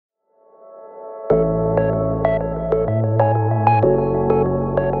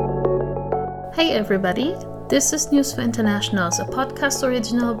Hey everybody, this is News for Internationals, a podcast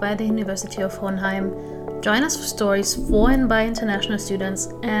original by the University of Hohenheim. Join us for stories for and by international students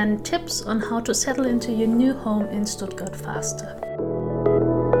and tips on how to settle into your new home in Stuttgart faster.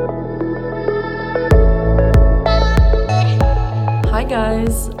 Hi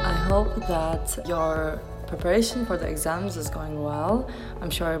guys, I hope that your preparation for the exams is going well. I'm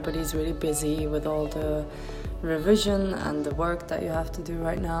sure everybody's really busy with all the revision and the work that you have to do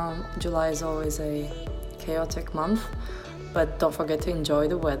right now. July is always a chaotic month, but don't forget to enjoy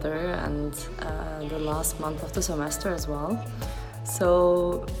the weather and the last month of the semester as well.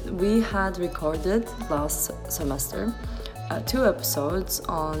 So we had recorded last semester 2 episodes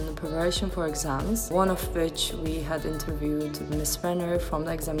on preparation for exams, one of which we had interviewed Miss Renner from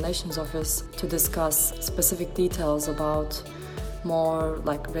the examinations office to discuss specific details about more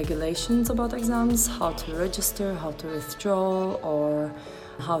like regulations about exams, how to register, how to withdraw, or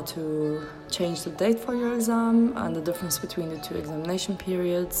how to change the date for your exam, and the difference between the 2 examination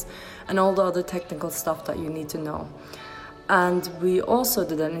periods, and all the other technical stuff that you need to know. And we also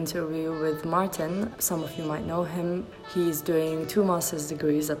did an interview with Martin. Some of you might know him. He's doing 2 master's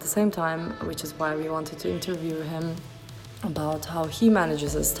degrees at the same time, which is why we wanted to interview him about how he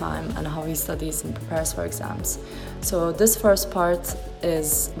manages his time and how he studies and prepares for exams. So this first part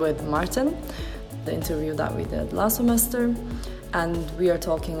is with Martin, the interview that we did last semester, and we are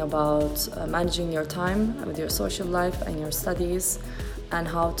talking about managing your time with your social life and your studies and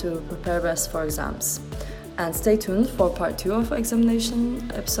how to prepare best for exams. And stay tuned for part 2 of examination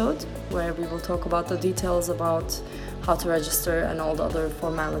episode, where we will talk about the details about how to register and all the other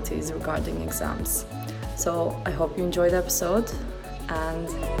formalities regarding exams. So I hope you enjoyed the episode and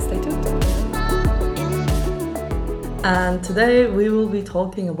stay tuned. And today we will be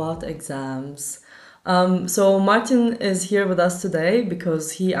talking about exams. So Martin is here with us today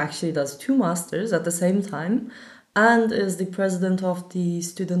because he actually does 2 masters at the same time and is the president of the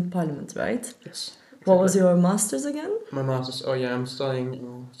student parliament, right? Yes. What was your master's again? My master's, I'm studying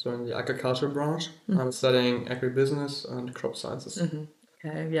in the agriculture branch. I'm studying agribusiness and crop sciences.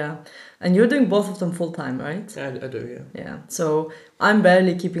 Okay, yeah. And you're doing both of them full-time, right? Yeah, I do, yeah. Yeah, so I'm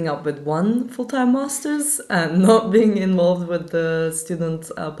barely keeping up with 1 full-time master's and not being involved with the student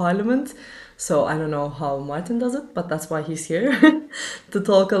parliament. So I don't know how Martin does it, but that's why he's here to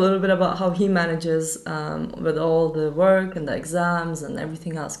talk a little bit about how he manages with all the work and the exams and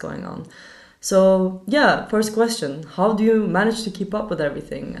everything else going on. So yeah, first question, how do you manage to keep up with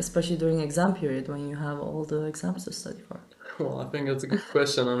everything, especially during exam period when you have all the exams to study for? Well, I think that's a good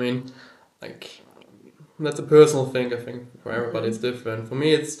question. I mean, that's a personal thing. I think for everybody it's different. For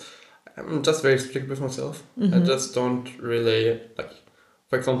me, I'm just very strict with myself. I just don't really,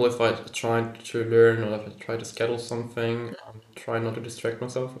 for example, if I try to learn or if I try to schedule something, try not to distract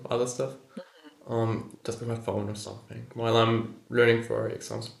myself with other stuff. Just with my phone or something. While I'm learning for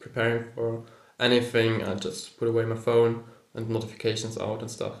exams, preparing for anything, I just put away my phone and notifications out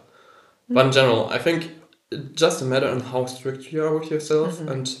and stuff. But in general, I think it's just a matter on how strict you are with yourself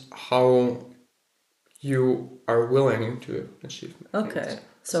and how you are willing to achieve things. Okay,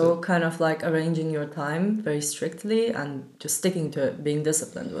 so kind of like arranging your time very strictly and just sticking to it, being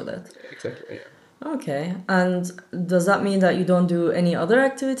disciplined with it. Exactly, yeah. Okay, and does that mean that you don't do any other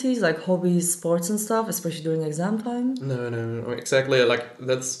activities like hobbies, sports and stuff, especially during exam time? No, exactly.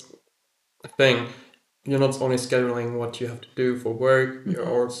 That's the thing. You're not only scheduling what you have to do for work, you're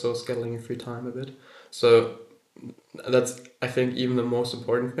also scheduling your free time a bit. So that's, I think, even the most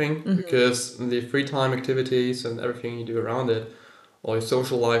important thing, because the free time activities and everything you do around it, all your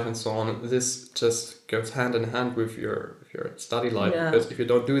social life and so on, this just goes hand in hand with your study life. Yeah. Because if you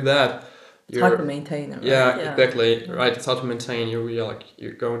don't do that, It's hard to maintain it, right? Yeah, exactly. Right, it's hard to maintain.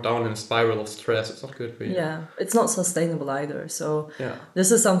 You're going down in a spiral of stress. It's not good for you. Yeah, it's not sustainable either. So Yeah.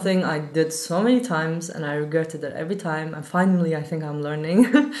 this is something I did so many times and I regretted it every time. And finally, I think I'm learning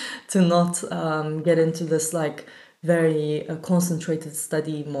to not get into this very concentrated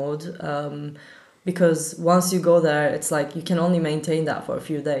study mode. Because once you go there, it's like you can only maintain that for a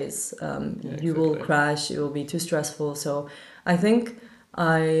few days. You will crash, it will be too stressful. So I think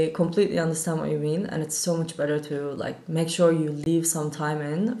I completely understand what you mean, and it's so much better to make sure you leave some time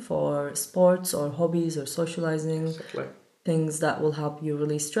in for sports or hobbies or socializing, things that will help you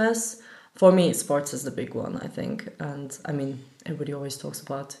release stress. For me, sports is the big one, I think. And I mean, everybody always talks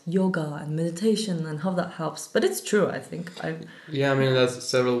about yoga and meditation and how that helps, but it's true, I think. Yeah, I mean, there's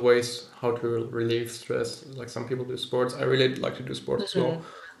several ways how to relieve stress. Like some people do sports. I really like to do sports as well.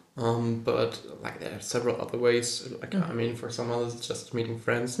 But there are several other ways. I mean, for some others, it's just meeting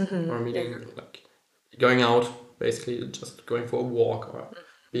friends or meeting, going out, basically just going for a walk or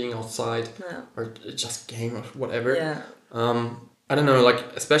being outside or just game or whatever. Yeah. I don't know, like,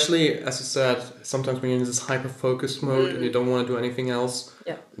 especially as you said, sometimes when you're in this hyper focused mode and you don't want to do anything else,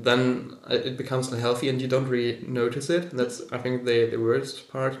 then it becomes unhealthy and you don't really notice it. And that's, I think, the worst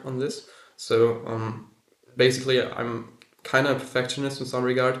part on this. So basically, I'm kind of a perfectionist in some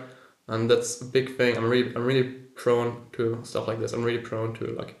regard, and that's a big thing. I'm really prone to stuff like this. I'm really prone to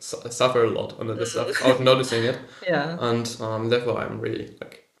like suffer a lot under this stuff without noticing it. Yeah. And therefore, I'm really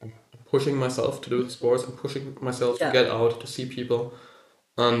like pushing myself to do the sports and pushing myself to get out to see people,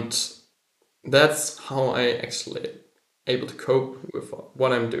 and that's how I actually able to cope with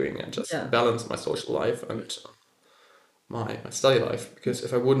what I'm doing and just balance my social life and my study life. Because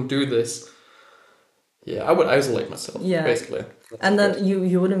if I wouldn't do this, I would isolate myself basically. And then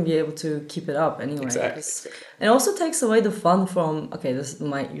you wouldn't be able to keep it up anyway. Exactly. It also takes away the fun from, okay,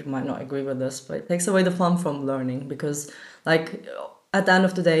 you might not agree with this, but it takes away the fun from learning, because like at the end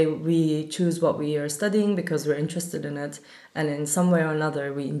of the day, we choose what we are studying because we're interested in it, and in some way or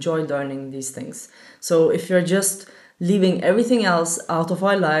another, we enjoy learning these things. So if you're just leaving everything else out of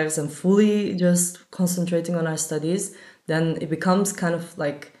our lives and fully just concentrating on our studies, then it becomes kind of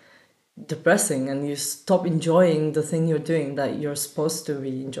like depressing, and you stop enjoying the thing you're doing that you're supposed to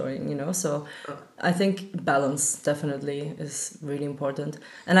be enjoying, you know. So I think balance definitely is really important.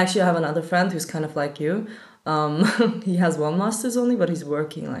 And actually I have another friend who's kind of like you. He has one master's only, but he's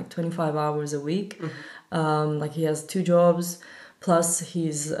working like 25 hours a week. Like he has 2 jobs, plus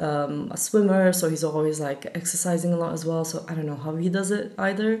he's a swimmer, so he's always like exercising a lot as well. So I don't know how he does it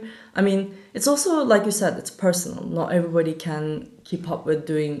either. I mean, it's also, like you said, it's personal. Not everybody can keep up with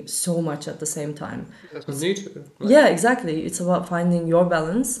doing so much at the same time. Doesn't need to. Yeah, exactly. It's about finding your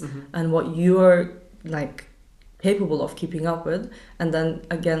balance and what you're like capable of keeping up with. And then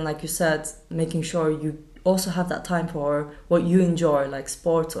again, like you said, making sure you also have that time for what you enjoy, like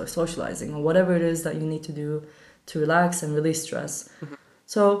sports or socializing or whatever it is that you need to do to relax and release stress.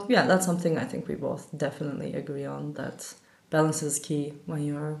 So yeah, that's something I think we both definitely agree on, that balance is key when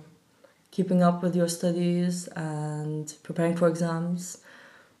you're keeping up with your studies and preparing for exams.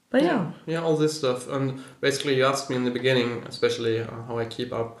 But yeah, all this stuff. And basically you asked me in the beginning, especially how I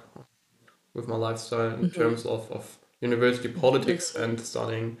keep up with my lifestyle in terms of university politics and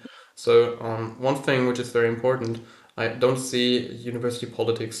studying. So one thing which is very important, I don't see university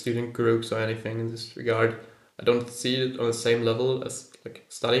politics, student groups or anything in this regard. I don't see it on the same level as like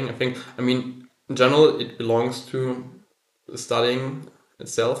studying. I mean, in general, it belongs to studying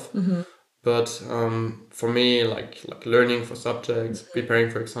itself. But for me, like learning for subjects, preparing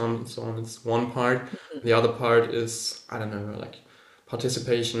for exams and so on, it's one part. The other part is, I don't know, like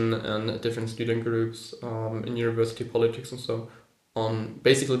participation in different student groups, in university politics and so on.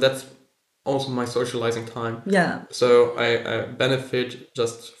 Basically, that's also my socializing time. Yeah. So I benefit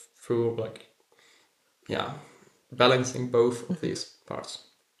just through like, balancing both of these parts.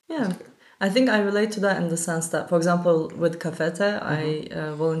 Yeah. I think I relate to that in the sense that, for example, with Cafete,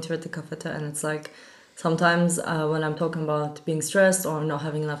 I volunteer at the Cafete, and it's like sometimes when I'm talking about being stressed or not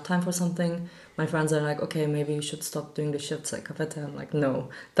having enough time for something, my friends are like, okay, maybe you should stop doing the shifts at Cafete. I'm like, no,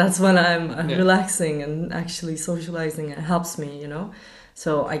 that's when I'm relaxing and actually socializing. It helps me, you know?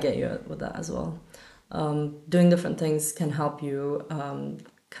 So I get you with that as well. Doing different things can help you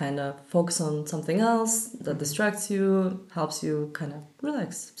kind of focus on something else that distracts you, helps you kind of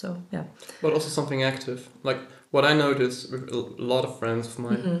relax. So yeah. But also something active. Like what I notice with a lot of friends of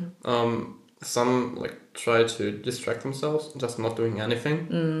mine, some like try to distract themselves, just not doing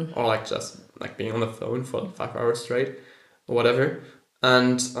anything, or like just like being on the phone for 5 hours straight, or whatever.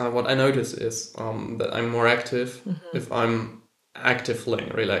 And what I notice is that I'm more active if I'm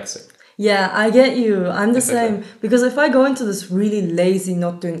actively relaxing. Yeah, I get you. I'm the same. Because if I go into this really lazy,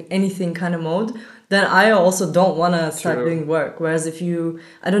 not doing anything kind of mode, then I also don't want to start doing work. Whereas if you,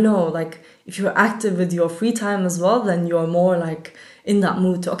 I don't know, like if you're active with your free time as well, then you're more like in that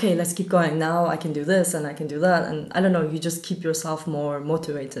mood to, okay, let's keep going. Now I can do this and I can do that. And I don't know, you just keep yourself more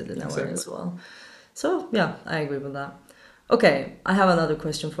motivated in a way as well. So yeah, I agree with that. Okay, I have another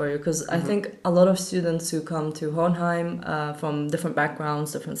question for you, because I think a lot of students who come to Hohenheim from different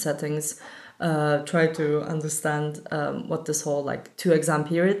backgrounds, different settings, try to understand what this whole like 2 exam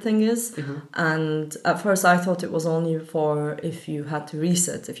period thing is. And at first I thought it was only for if you had to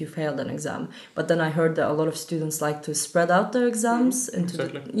resit, if you failed an exam. But then I heard that a lot of students like to spread out their exams into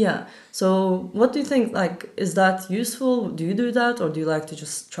So what do you think? Like, is that useful? Do you do that, or do you like to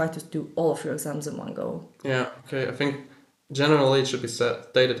just try to do all of your exams in one go? Yeah, okay, I think generally it should be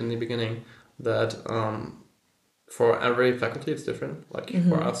stated in the beginning that for every faculty it's different. Like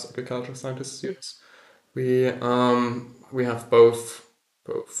for us agricultural scientist students, we have both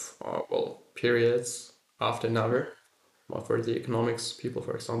both periods after another. Well, for the economics people,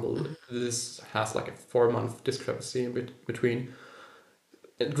 for example, this has like a 4-month discrepancy in between.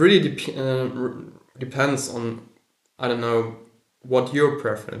 It really depends on, I don't know, what your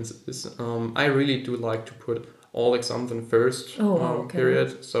preference is. I really do like to put all exams in first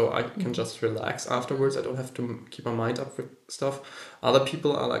period, so I can just relax afterwards. I don't have to keep my mind up with stuff. Other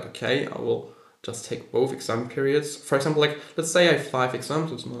people are like, okay, I will just take both exam periods. For example, like let's say I have 5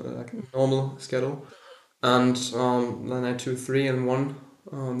 exams, it's like a normal schedule, and then I do 3 in one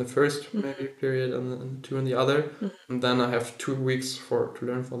the first maybe period and 2 in the other, and then I have 2 weeks to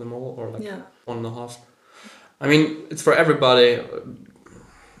learn for them all, or like 1.5. I mean, it's for everybody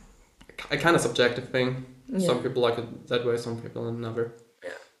a kind of subjective thing. Some people like it that way, some people never.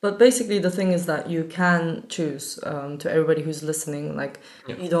 But basically, the thing is that you can choose, to everybody who's listening, like,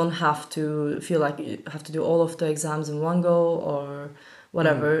 you don't have to feel like you have to do all of the exams in one go or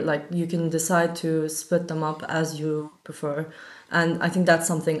whatever. Like, you can decide to split them up as you prefer. And I think that's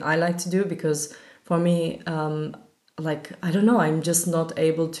something I like to do, because for me, like, I don't know, I'm just not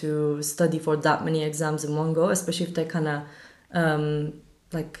able to study for that many exams in one go, especially if they kind of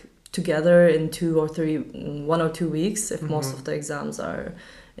like together in 1 or 2 weeks. If most of the exams are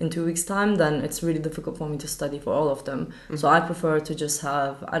in 2 weeks' time, then it's really difficult for me to study for all of them. So I prefer to just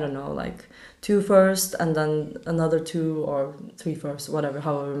have, I don't know, like 2 first and then another 2 or 3 first, whatever,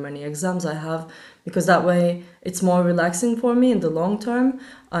 however many exams I have, because that way it's more relaxing for me in the long term.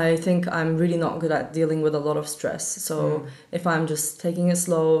 I think I'm really not good at dealing with a lot of stress. So if I'm just taking it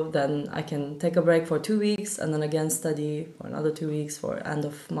slow, then I can take a break for 2 weeks and then again study for another 2 weeks for end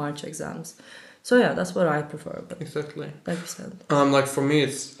of March exams. So yeah, that's what I prefer. But exactly, like you said, like for me,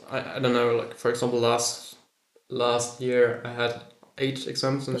 it's I don't know. Like for example, last year I had 8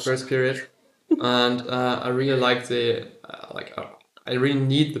 exams in the first period, and I really like the I really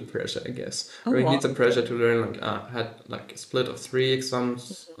need the pressure. I guess I really need the pressure to learn. Like I had like a split of 3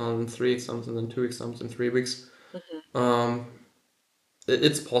 exams, 3 exams, and then 2 exams in 3 weeks.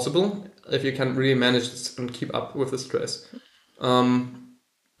 It's possible if you can really manage this and keep up with the stress.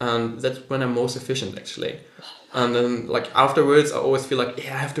 And that's when I'm most efficient, actually. And then like afterwards I always feel like,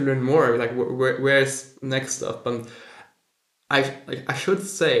 yeah, I have to learn more, like where's next stuff. But I should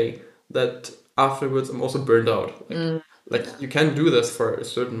say that afterwards I'm also burned out. Like you can do this for a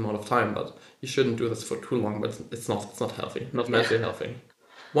certain amount of time, but you shouldn't do this for too long. But it's not healthy, not mentally healthy.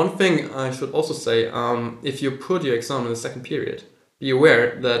 One thing I should also say, if you put your exam in the second period, be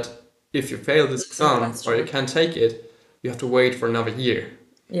aware that if you fail this exam or you can't take it, you have to wait for another year.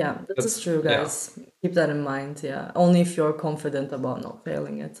 Yeah, that's true, guys. Yeah. Keep that in mind. Yeah, only if you're confident about not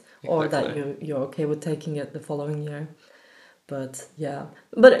failing it, or that you're okay with taking it the following year. But yeah,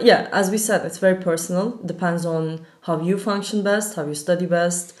 as we said, it's very personal. Depends on how you function best, how you study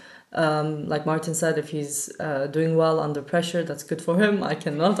best. Like Martin said, if he's doing well under pressure, that's good for him. I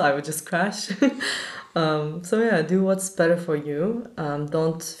cannot. I would just crash. So yeah, do what's better for you.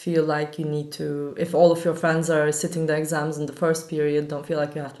 Don't feel like you need to, if all of your friends are sitting the exams in the first period, don't feel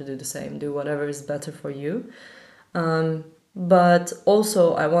like you have to do the same. Do whatever is better for you. But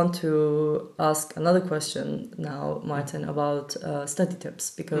also I want to ask another question now, Martin, about study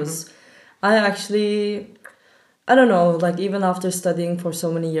tips, because I actually, I don't know, like even after studying for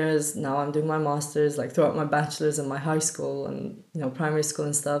so many years, now I'm doing my master's, like throughout my bachelor's and my high school and, primary school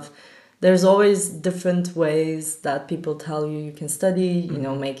and stuff, there's always different ways that people tell you can study,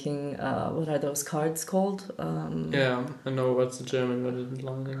 making, what are those cards called? Yeah, I know what's the German, but it's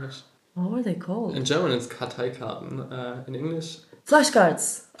long in English. What are they called? In German it's Karteikarten, in English.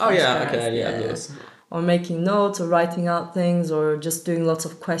 Flashcards! Oh yeah, okay, yeah, those. Or making notes or writing out things or just doing lots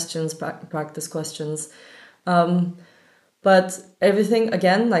of questions, practice questions. But everything,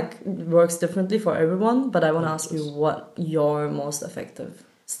 again, like works differently for everyone. But I want to ask you what your most effective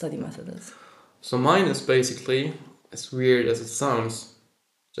study method is. So mine is basically, as weird as it sounds,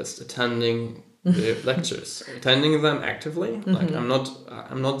 just attending the lectures, attending them actively. Like I'm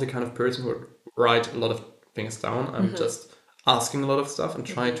not the kind of person who would write a lot of things down. I'm just asking a lot of stuff and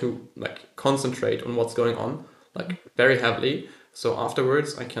trying to like concentrate on what's going on, like very heavily. So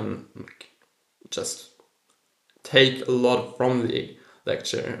afterwards I can like just take a lot from the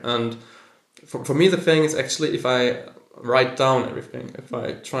lecture. And for me the thing is actually, if I write down everything, if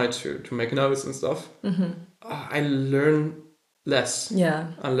I try to make notes and stuff, I learn less. Yeah,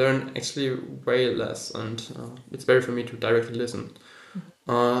 I learn actually way less, and it's better for me to directly listen.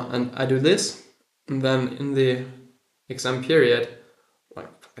 And I do this, and then in the exam period, like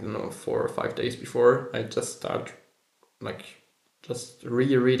I don't know, 4 or 5 days before, I just start like just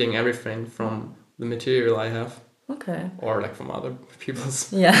rereading everything from the material I have. Okay. or like from other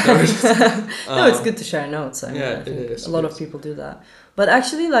people's Yeah. notes. No, it's good to share notes. I mean, Yeah, I think it is. a lot of people do that. But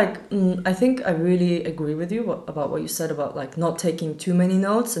actually, like, I think I really agree with you about what you said about like not taking too many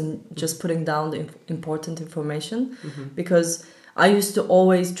notes and just putting down the important information. Because I used to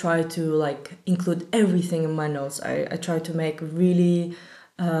always try to like include everything in my notes. I try to make really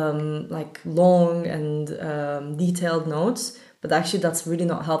like long and detailed notes. But actually, that's really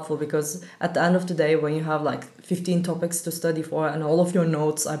not helpful because at the end of the day, when you have like 15 topics to study for and all of your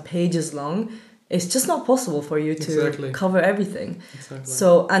notes are pages long, it's just not possible for you to Exactly. cover everything. Exactly.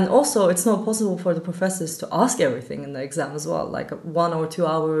 So, and also it's not possible for the professors to ask everything in the exam as well. Like a 1 or 2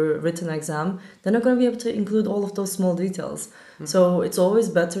 hour written exam, they're not going to be able to include all of those small details. So it's always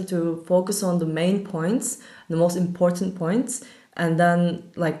better to focus on the main points, the most important points, and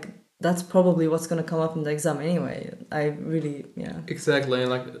then like that's probably what's going to come up in the exam anyway. I really, yeah. Exactly,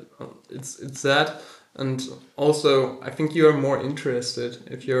 like it's that, and also I think you are more interested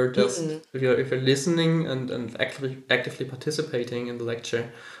if you're just if you're listening and actively participating in the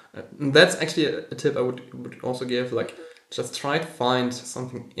lecture. And that's actually a tip I would also give. Like, just try to find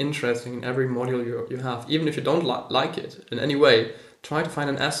something interesting in every module you have, even if you don't like it in any way. Try to find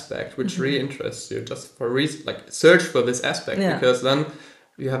an aspect which really interests you, just for a reason. Like, search for this aspect, because then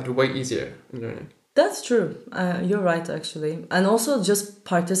you have it way easier in learning. That's true. You're right, actually. And also, just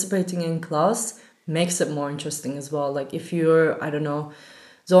participating in class makes it more interesting as well. Like, if you're, I don't know,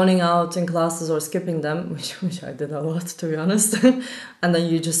 zoning out in classes or skipping them, which I did a lot, to be honest, and then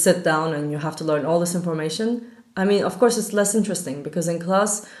you just sit down and you have to learn all this information. I mean, of course, it's less interesting because in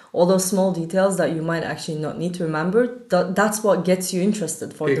class, all those small details that you might actually not need to remember, that's what gets you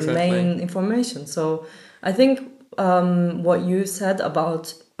interested for the main information. So I think what you said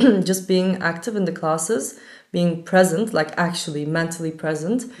about just being active in the classes, being present, like actually mentally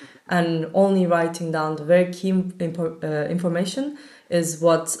present, and only writing down the very key information is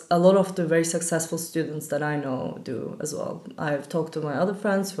what a lot of the very successful students that I know do as well. I've talked to my other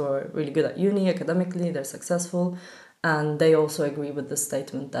friends who are really good at uni academically, they're successful, and they also agree with the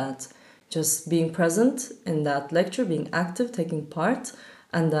statement that just being present in that lecture, being active, taking part,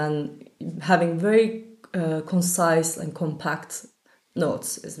 and then having very concise and compact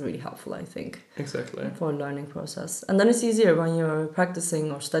notes is really helpful, I think. Exactly. For a learning process. And then it's easier when you're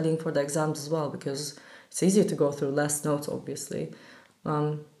practicing or studying for the exams as well, because it's easier to go through less notes, obviously.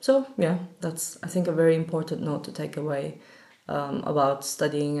 So yeah, that's, I think, a very important note to take away about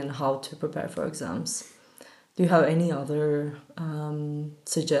studying and how to prepare for exams. Do you have any other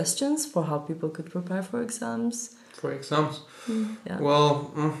suggestions for how people could prepare for exams? For exams? Yeah.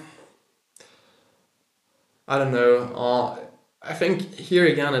 Well, I don't know. I think here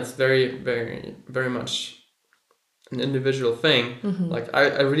again it's very, very, very much an individual thing. Like,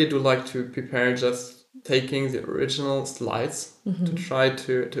 I really do like to prepare just taking the original slides to try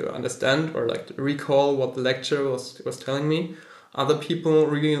to understand or like to recall what the lecturer was telling me. Other people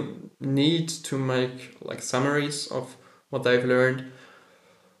really need to make like summaries of what they've learned.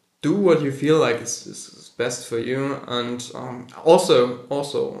 Do what you feel like is best for you, and also,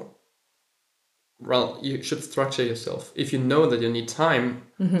 well, you should structure yourself. If you know that you need time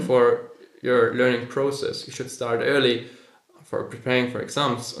for your learning process, you should start early for preparing for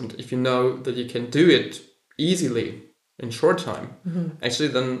exams. And if you know that you can do it easily in short time, actually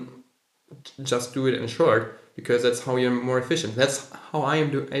then just do it in short, because that's how you're more efficient. That's how I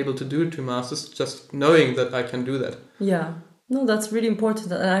am able to do 2 masters, just knowing that I can do that. Yeah. No, that's really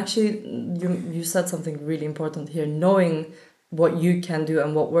important. And actually, you said something really important here. Knowing what you can do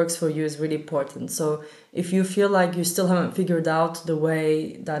and what works for you is really important. So if you feel like you still haven't figured out the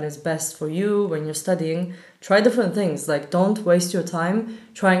way that is best for you when you're studying, try different things. Like, don't waste your time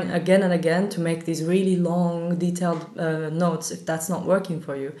trying again and again to make these really long, detailed notes if that's not working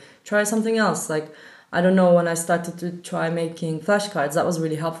for you. Try something else. Like, I don't know, when I started to try making flashcards, that was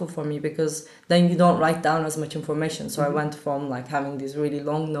really helpful for me because then you don't write down as much information. So I went from like having these really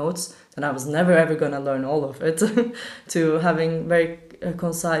long notes and I was never ever going to learn all of it to having very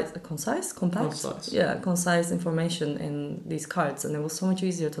concise information in these cards, and it was so much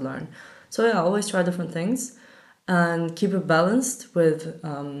easier to learn. So yeah, always try different things and keep it balanced with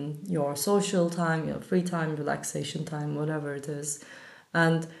your social time, your free time, relaxation time, whatever it is.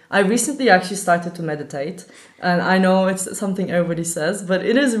 And I recently actually started to meditate, and I know it's something everybody says, but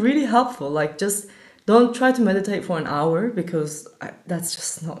it is really helpful. Like, just don't try to meditate for an hour because that's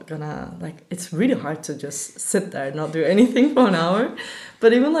just not gonna, like, it's really hard to just sit there and not do anything for an hour.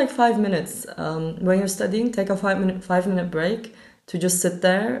 But even like 5 minutes, when you're studying, take a 5 minute break to just sit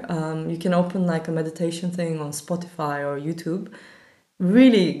there. You can open like a meditation thing on Spotify or YouTube.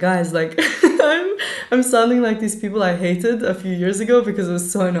 Really, guys, like, time I'm sounding like these people I hated a few years ago because it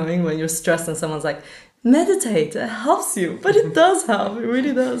was so annoying when you're stressed and someone's like, meditate, it helps you. But it does help, it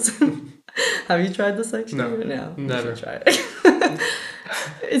really does. Have you tried this actually? No, never. You should try it.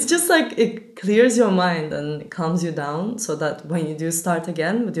 It's just like it clears your mind and calms you down so that when you do start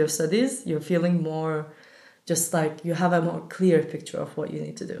again with your studies, you're feeling more just like you have a more clear picture of what you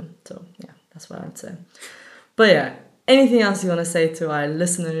need to do. So yeah, that's what I'd say. But yeah, anything else you want to say to our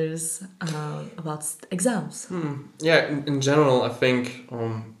listeners about exams? Yeah, in general, I think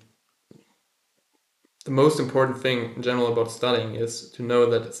the most important thing in general about studying is to know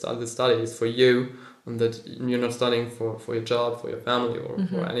that the study is for you, and that you're not studying for your job, for your family, or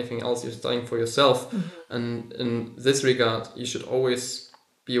for anything else. You're studying for yourself. And in this regard, you should always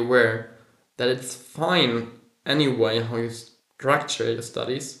be aware that it's fine anyway how you structure your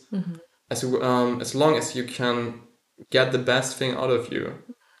studies, as long as you can get the best thing out of you,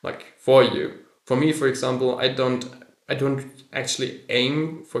 like for you. For me, for example, I don't actually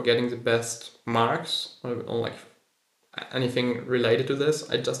aim for getting the best marks or like anything related to this.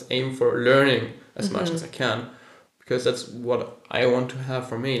 I just aim for learning as much as I can, because that's what I want to have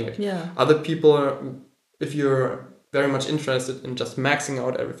for me. Like other people are, if you're very much interested in just maxing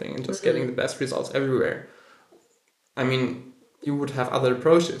out everything and just getting the best results everywhere, I mean, you would have other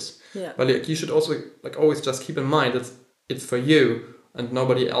approaches. But like, you should also like always just keep in mind that it's for you and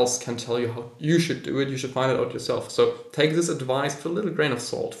nobody else can tell you how you should do it. You should find it out yourself. So take this advice with a little grain of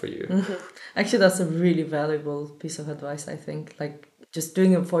salt for you. Actually, that's a really valuable piece of advice, I think. Like just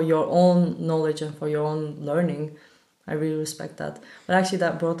doing it for your own knowledge and for your own learning. I really respect that. But actually,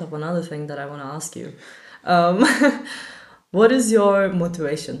 that brought up another thing that I want to ask you. What is your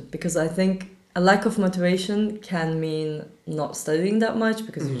motivation? Because I think a lack of motivation can mean not studying that much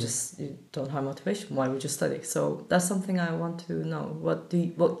because you don't have motivation. Why would you study? So that's something I want to know.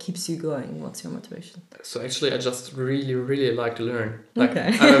 What keeps you going? What's your motivation? So actually, I just really like to learn. Okay.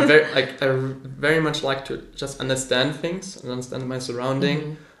 I very much like to just understand things and understand my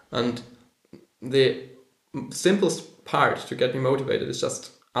surrounding. And the simplest part to get me motivated is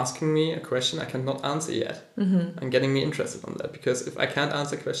just asking me a question I cannot answer yet, and getting me interested on that. Because if I can't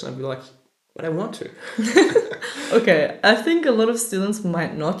answer a question, I'd be like, but I want to. Okay, I think a lot of students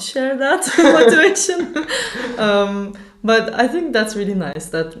might not share that motivation. But I think that's really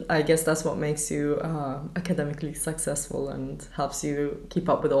nice. I guess that's what makes you academically successful and helps you keep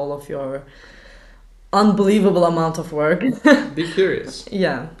up with all of your unbelievable amount of work. Be curious.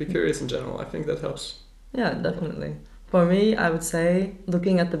 Yeah. Be curious in general. I think that helps. Yeah, definitely. For me, I would say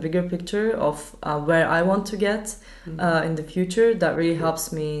looking at the bigger picture of where I want to get in the future, that really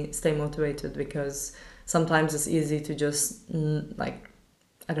helps me stay motivated, because sometimes it's easy to just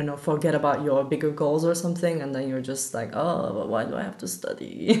forget about your bigger goals or something, and then you're just like, oh, but why do I have to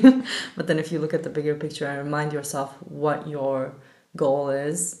study? But then if you look at the bigger picture and remind yourself what your goal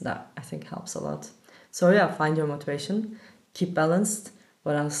is, that I think helps a lot. So yeah, find your motivation, keep balanced.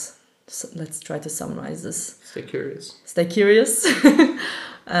 What else? So let's try to summarize this. Stay curious. Stay curious.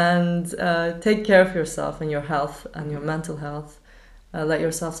 And take care of yourself and your health and your mental health. Let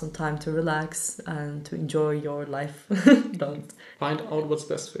yourself some time to relax and to enjoy your life. Don't. Find out what's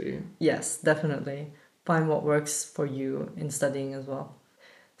best for you. Yes, definitely. Find what works for you in studying as well.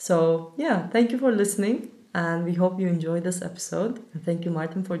 So yeah, thank you for listening. And we hope you enjoyed this episode. And thank you,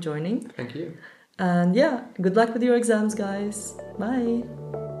 Martin, for joining. Thank you. And yeah, good luck with your exams, guys. Bye.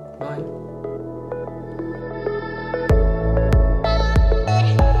 Bye.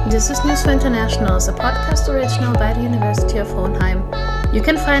 This is News for Internationals, a podcast original by the University of Hohenheim. You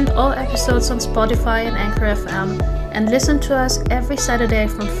can find all episodes on Spotify and Anchor FM and listen to us every Saturday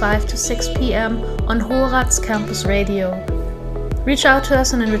from 5 to 6 p.m. on Horat's Campus Radio. Reach out to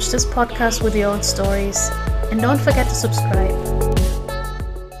us and enrich this podcast with your own stories. And don't forget to subscribe.